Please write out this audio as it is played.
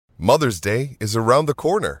Mother's Day is around the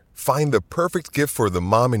corner. Find the perfect gift for the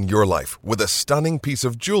mom in your life with a stunning piece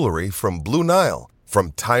of jewelry from Blue Nile.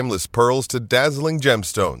 From timeless pearls to dazzling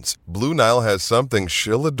gemstones, Blue Nile has something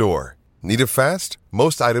she'll adore. Need it fast?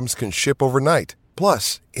 Most items can ship overnight.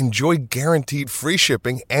 Plus, enjoy guaranteed free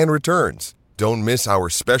shipping and returns. Don't miss our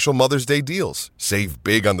special Mother's Day deals. Save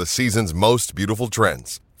big on the season's most beautiful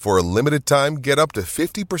trends. For a limited time, get up to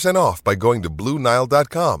 50% off by going to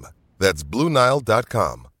BlueNile.com. That's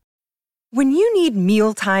BlueNile.com. When you need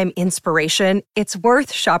mealtime inspiration, it's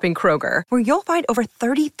worth shopping Kroger, where you'll find over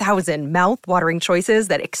 30,000 mouth-watering choices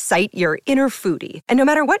that excite your inner foodie. And no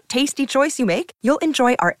matter what tasty choice you make, you'll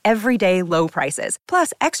enjoy our everyday low prices,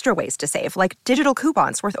 plus extra ways to save, like digital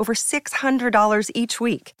coupons worth over $600 each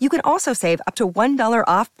week. You can also save up to $1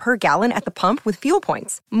 off per gallon at the pump with fuel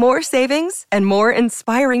points. More savings and more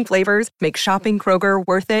inspiring flavors make shopping Kroger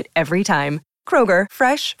worth it every time. Kroger,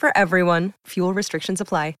 fresh for everyone. Fuel restrictions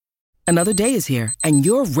apply. Another day is here, and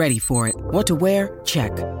you're ready for it. What to wear?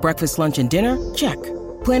 Check. Breakfast, lunch, and dinner? Check.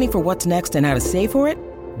 Planning for what's next and how to save for it?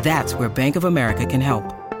 That's where Bank of America can help.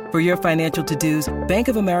 For your financial to-dos, Bank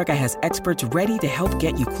of America has experts ready to help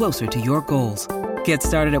get you closer to your goals. Get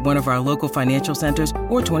started at one of our local financial centers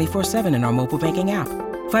or 24/7 in our mobile banking app.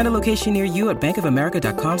 Find a location near you at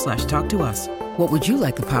bankofamerica.com/talktous. What would you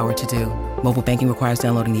like the power to do? Mobile banking requires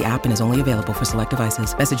downloading the app and is only available for select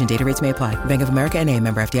devices. Message and data rates may apply. Bank of America N.A.,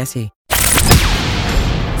 member FDIC.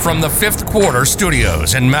 From the Fifth Quarter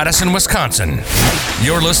Studios in Madison, Wisconsin,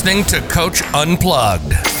 you're listening to Coach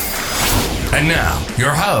Unplugged. And now,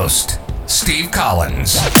 your host, Steve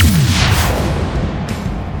Collins.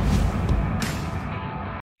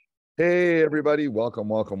 Hey, everybody.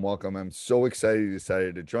 Welcome. I'm so excited you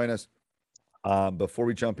decided to join us. Before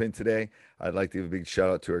we jump in today, I'd like to give a big shout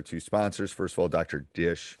out to our two sponsors. First of all, Dr.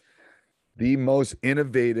 Dish, the most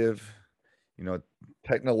innovative,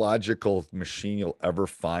 technological machine you'll ever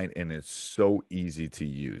find, and it's so easy to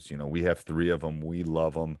use. We have 3 of them. We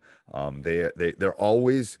love them. They're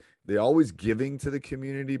always giving to the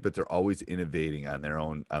community, but they're always innovating on their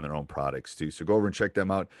own products too. So go over and check them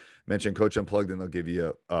out. Mention Coach Unplugged, and they'll give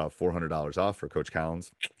you $400 off for Coach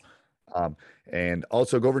Collins. And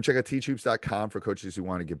also go over and check out teachhoops.com for coaches who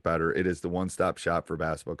want to get better. It is the one-stop shop for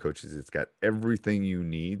basketball coaches. It's got everything you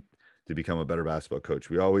need to become a better basketball coach.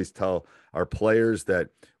 We always tell our players that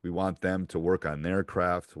we want them to work on their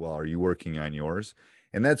craft while are you working on yours.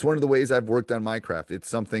 And that's one of the ways I've worked on my craft. It's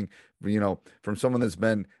something, from someone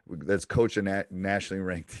that's coached a nationally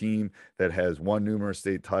ranked team, that has won numerous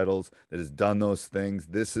state titles, that has done those things.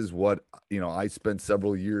 This is what, I spent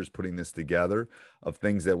several years putting this together of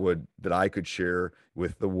things that I could share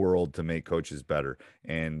with the world to make coaches better.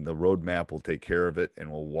 And the roadmap will take care of it and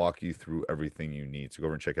will walk you through everything you need. So go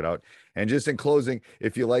over and check it out. And just in closing,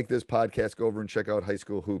 if you like this podcast, go over and check out High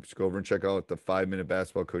School Hoops. Go over and check out the 5-Minute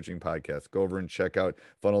Basketball Coaching Podcast. Go over and check out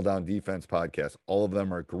Funnel Down Defense Podcast. All of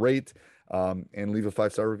them are great. And leave a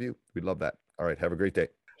 5-star review. We'd love that. All right. Have a great day.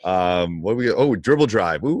 What we got? Oh, dribble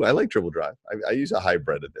drive. Ooh, I like dribble drive. I use a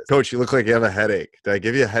hybrid of this. Coach, you look like you have a headache. Did I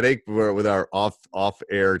give you a headache with our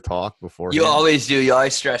off-air talk before? You always do. You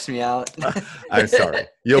always stress me out. I'm sorry.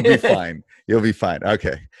 You'll be fine.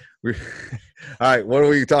 Okay. All right. What are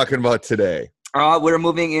we talking about today? We're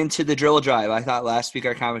moving into the dribble drive. I thought last week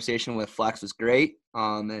our conversation with Flex was great.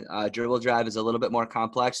 Dribble drive is a little bit more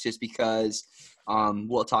complex just because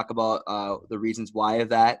we'll talk about the reasons why of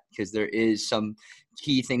that, because there is some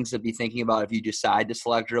key things to be thinking about if you decide to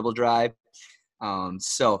select dribble drive.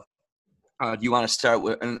 So do you want to start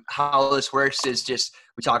with, and how this works is just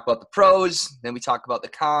we talk about the pros, then we talk about the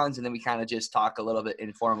cons, and then we kind of just talk a little bit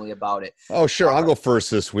informally about it. Oh, sure. I'll go first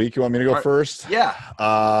this week. You want me to go first? Yeah.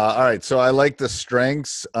 All right. So I like the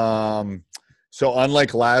strengths. So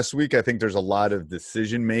unlike last week, I think there's a lot of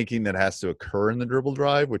decision making that has to occur in the dribble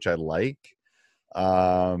drive, which I like.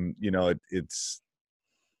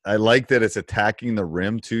 I like that it's attacking the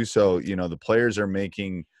rim too. So, the players are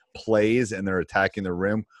making plays and they're attacking the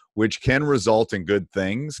rim, which can result in good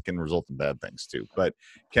things, can result in bad things too, but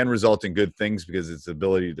can result in good things because it's the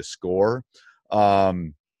ability to score. I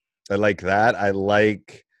like that. I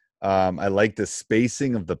like the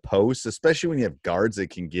spacing of the posts, especially when you have guards that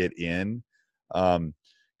can get in.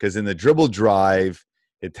 Because in the dribble drive,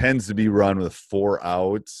 it tends to be run with 4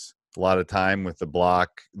 outs. A lot of time with the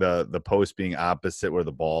block, the post being opposite where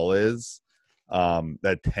the ball is.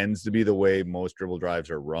 That tends to be the way most dribble drives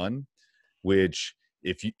are run, which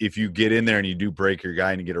if you get in there and you do break your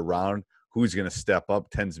guy and you get around, who's going to step up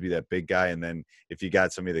tends to be that big guy. And then if you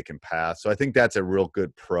got somebody that can pass. So I think that's a real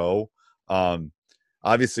good pro.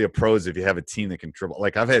 Obviously a pro is if you have a team that can dribble.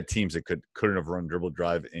 Like I've had teams that couldn't have run dribble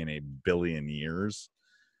drive in a billion years.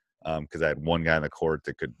 because I had one guy on the court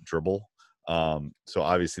that could dribble. So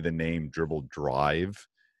obviously the name Dribble Drive,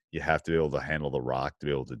 you have to be able to handle the rock to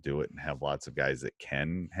be able to do it and have lots of guys that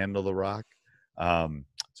can handle the rock.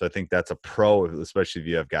 So I think that's a pro, especially if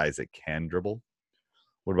you have guys that can dribble.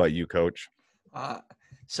 What about you, Coach?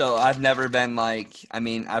 So I've never been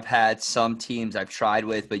I've had some teams I've tried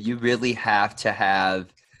with, but you really have to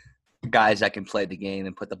have guys that can play the game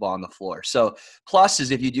and put the ball on the floor. So plus is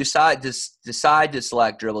if you decide to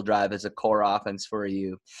select Dribble Drive as a core offense for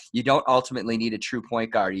you, you don't ultimately need a true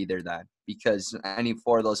point guard either then, because any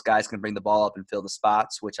four of those guys can bring the ball up and fill the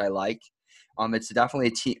spots, which I like. It's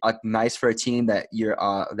definitely nice for a team that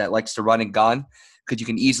that likes to run and gun, because you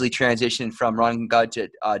can easily transition from run and gun to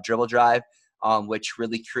Dribble Drive, which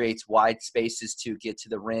really creates wide spaces to get to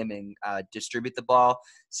the rim and distribute the ball.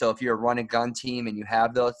 So if you're a run and gun team and you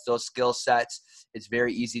have those skill sets, it's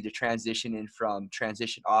very easy to transition in from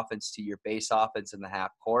transition offense to your base offense in the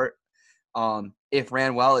half court. If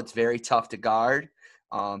ran well, it's very tough to guard.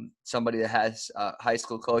 Somebody that has high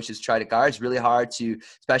school coaches try to guard, it's really hard to,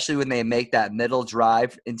 especially when they make that middle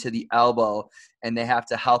drive into the elbow and they have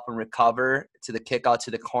to help and recover to the kick out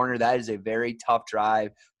to the corner. That is a very tough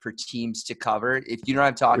drive for teams to cover. If you know what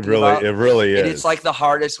I'm talking about. It really is. It's like the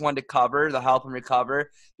hardest one to cover, the help and recover,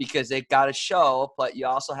 because they've got to show, but you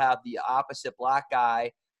also have the opposite black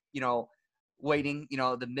guy, waiting,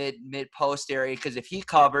 the mid post area, because if he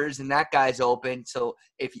covers and that guy's open, so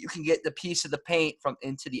if you can get the piece of the paint from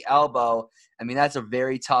into the elbow, I mean, that's a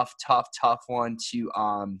very tough one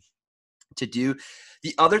to do.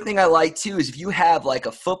 The other thing I like too is if you have like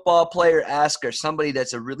a football player or somebody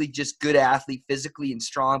that's a really just good athlete physically and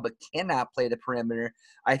strong but cannot play the perimeter,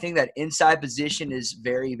 I think that inside position is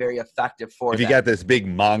very, very effective for them. If you got this big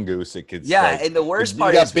mongoose, it could. And the worst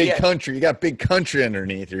part is you got big country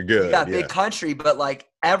underneath. You're good. You got big country, but like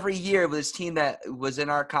every year with this team that was in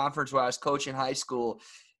our conference where I was coaching high school,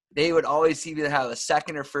 they would always seem to have a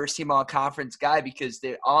second or first team all conference guy, because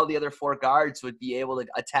all the other four guards would be able to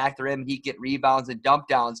attack the rim. He'd get rebounds and dump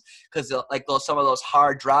downs, because some of those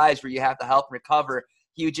hard drives where you have to help and recover,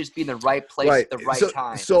 he would just be in the right place at the right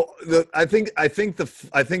time. So I think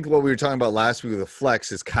what we were talking about last week with the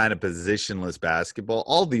flex is kind of positionless basketball.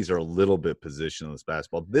 All these are a little bit positionless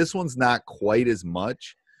basketball. This one's not quite as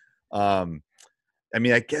much. I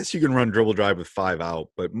mean, I guess you can run Dribble Drive with 5 out,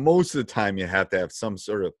 but most of the time you have to have some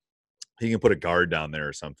sort of – you can put a guard down there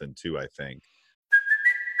or something too, I think.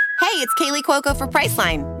 Hey, it's Kaylee Cuoco for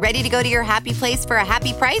Priceline. Ready to go to your happy place for a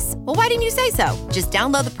happy price? Well, why didn't you say so? Just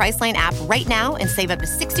download the Priceline app right now and save up to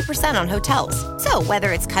 60% on hotels. So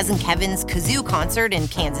whether it's Cousin Kevin's Kazoo Concert in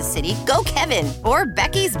Kansas City, go Kevin, or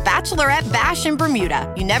Becky's Bachelorette Bash in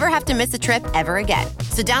Bermuda, you never have to miss a trip ever again.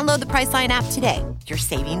 So download the Priceline app today. Your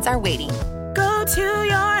savings are waiting. Go to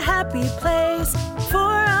your happy place for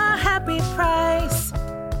a happy price.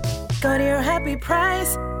 Go to your happy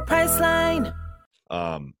price, Priceline.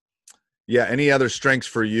 Yeah. Any other strengths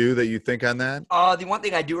for you that you think on that? The one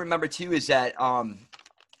thing I do remember too is that one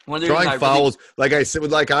of the drawing fouls, like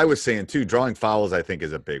I was saying too, drawing fouls I think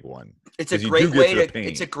is a big one. It's a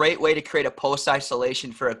great way to create a post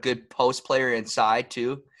isolation for a good post player inside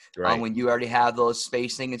too. Right. When you already have those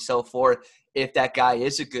spacing and so forth, if that guy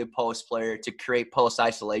is a good post player, to create post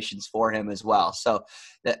isolations for him as well. So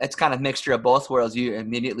it's kind of mixture of both worlds. You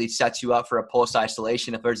immediately sets you up for a post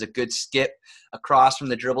isolation. If there's a good skip across from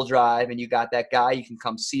the Dribble Drive and you got that guy, you can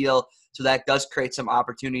come seal. So that does create some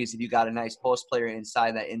opportunities if you got a nice post player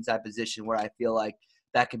inside that inside position, where I feel like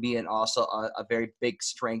that could be also a very big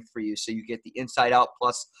strength for you. So you get the inside out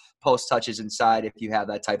plus post touches inside if you have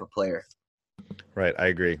that type of player. Right. I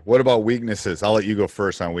agree. What about weaknesses? I'll let you go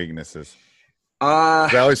first on weaknesses. I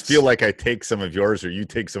always feel like I take some of yours or you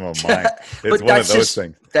take some of mine. It's one of those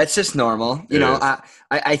things. That's just normal.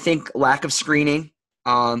 I think lack of screening.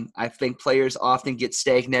 I think players often get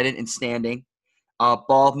stagnated in standing.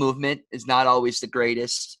 Ball movement is not always the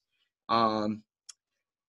greatest. All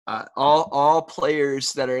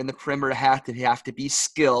players that are in the perimeter have to be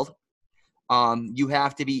skilled. You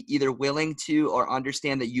have to be either willing to or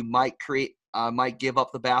understand that you might give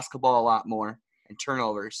up the basketball a lot more and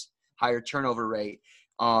turnovers. Higher turnover rate.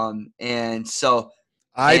 I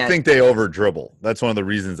think they over dribble. That's one of the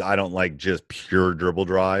reasons I don't like just pure Dribble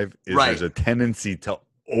Drive is There's a tendency to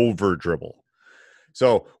over dribble.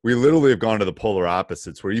 So we literally have gone to the polar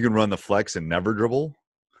opposites where you can run the flex and never dribble.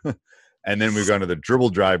 And then we've gone to the Dribble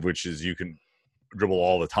Drive, which is you can dribble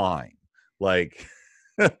all the time.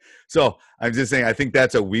 So I'm just saying, I think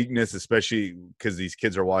that's a weakness, especially because these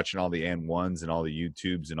kids are watching all the N1s and all the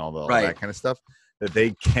YouTubes and all that kind of stuff, that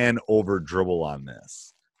they can over dribble on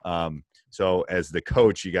this. So as the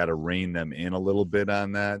coach, you got to rein them in a little bit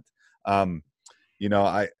on that.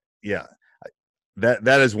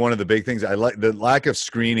 That is one of the big things. I like the lack of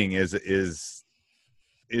screening is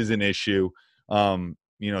an issue.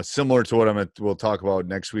 Similar to what we'll talk about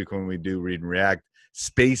next week when we do read and react.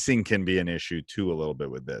 Spacing can be an issue too, a little bit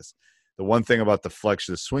with this. The one thing about the flex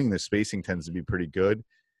of the swing, the spacing tends to be pretty good.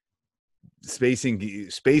 Spacing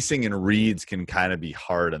and reads can kind of be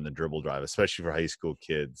hard on the dribble drive, especially for high school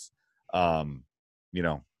kids. Not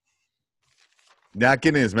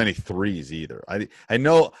getting as many threes either. I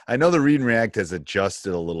know the read and react has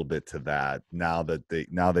adjusted a little bit to that now that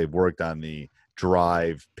they've worked on the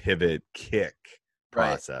drive, pivot, kick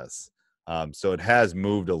process. Right. So it has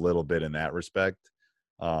moved a little bit in that respect.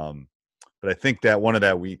 But I think that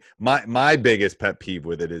my biggest pet peeve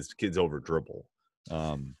with it is kids over dribble.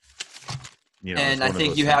 And I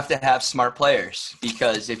think you have to have smart players,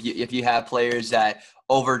 because if you have players that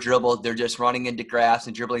over dribble, they're just running into grass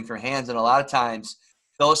and dribbling through hands. And a lot of times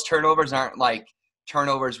those turnovers aren't like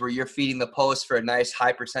turnovers where you're feeding the post for a nice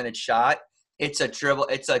high percentage shot. It's a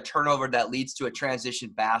turnover that leads to a transition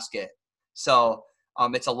basket. So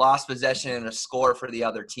it's a lost possession and a score for the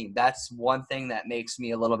other team. That's one thing that makes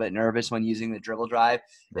me a little bit nervous when using the dribble drive,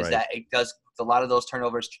 is that it does a lot of those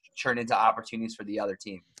turnovers turn into opportunities for the other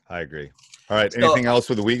team. I agree. All right. Anything else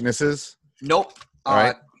with the weaknesses? Nope. All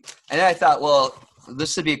right. And then I thought, well,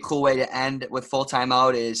 this would be a cool way to end with full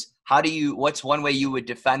timeout is what's one way you would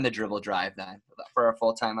defend the dribble drive then for a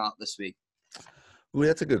full timeout this week? Ooh,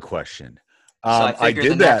 that's a good question. I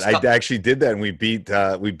did that. I actually did that, and we beat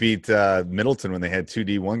Middleton when they had 2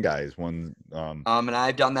 D1 guys. And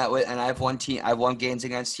I've done that I've won games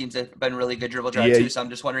against teams that have been really good dribble drive too. So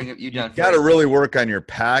I'm just wondering if you've done. You got to really work on your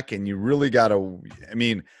pack, and you really got to. I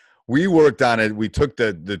mean, we worked on it. We took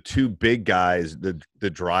the 2 big guys, the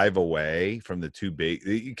drive away from the 2 big,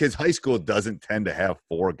 because high school doesn't tend to have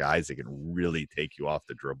 4 guys that can really take you off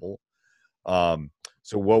the dribble.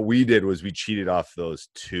 So what we did was we cheated off those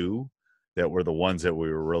 2 that were the ones that we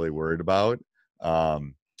were really worried about.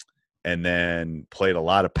 And then played a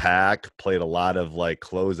lot of pack, played a lot of like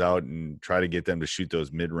close out and try to get them to shoot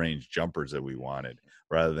those mid-range jumpers that we wanted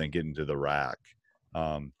rather than getting to the rack.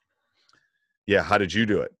 How did you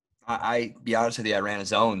do it? I be honest with you, I ran a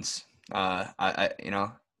zones. That's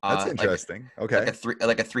interesting. Okay.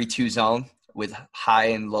 Like a 3-2 zone with high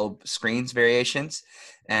and low screens variations.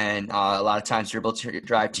 And a lot of times dribble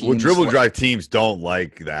drive teams. Well, dribble drive teams don't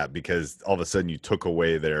like that because all of a sudden you took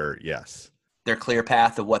away their clear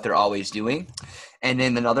path of what they're always doing. And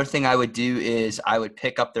then another thing I would do is I would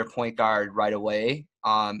pick up their point guard right away.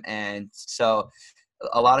 And so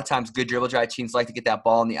a lot of times good dribble drive teams like to get that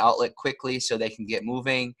ball in the outlet quickly so they can get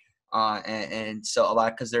moving. And so a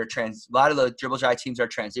lot of the dribble drive teams are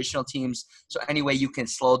transitional teams. So any way you can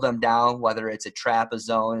slow them down, whether it's a trap, a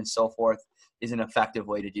zone, and so forth, is an effective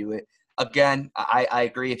way to do it. Again, I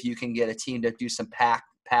agree. If you can get a team to do some pack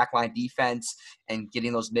line defense and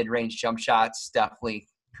getting those mid-range jump shots, definitely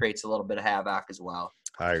creates a little bit of havoc as well.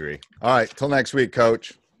 I agree. All right. Till next week,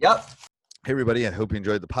 Coach. Yep. Hey, everybody. I hope you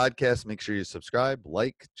enjoyed the podcast. Make sure you subscribe,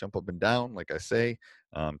 like, jump up and down, like I say.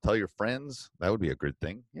 Tell your friends. That would be a good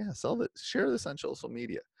thing. Yeah, share this on social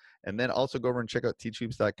media. And then also go over and check out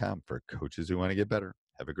teachhoops.com for coaches who want to get better.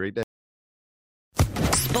 Have a great day.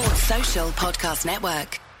 Sports Social Podcast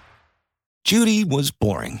Network. Judy was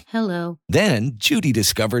boring. Hello. Then Judy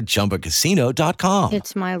discovered ChumbaCasino.com.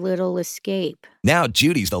 It's my little escape. Now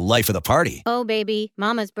Judy's the life of the party. Oh, baby,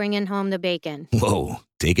 mama's bringing home the bacon. Whoa,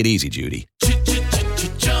 take it easy, Judy.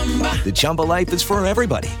 The Chumba life is for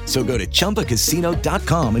everybody. So go to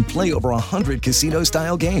ChumbaCasino.com and play over 100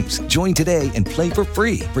 casino-style games. Join today and play for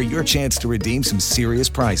free for your chance to redeem some serious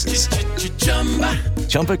prizes.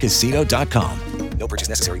 ChumbaCasino.com. No purchase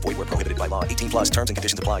necessary. Void where prohibited by law. 18+ terms and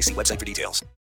conditions apply. See website for details.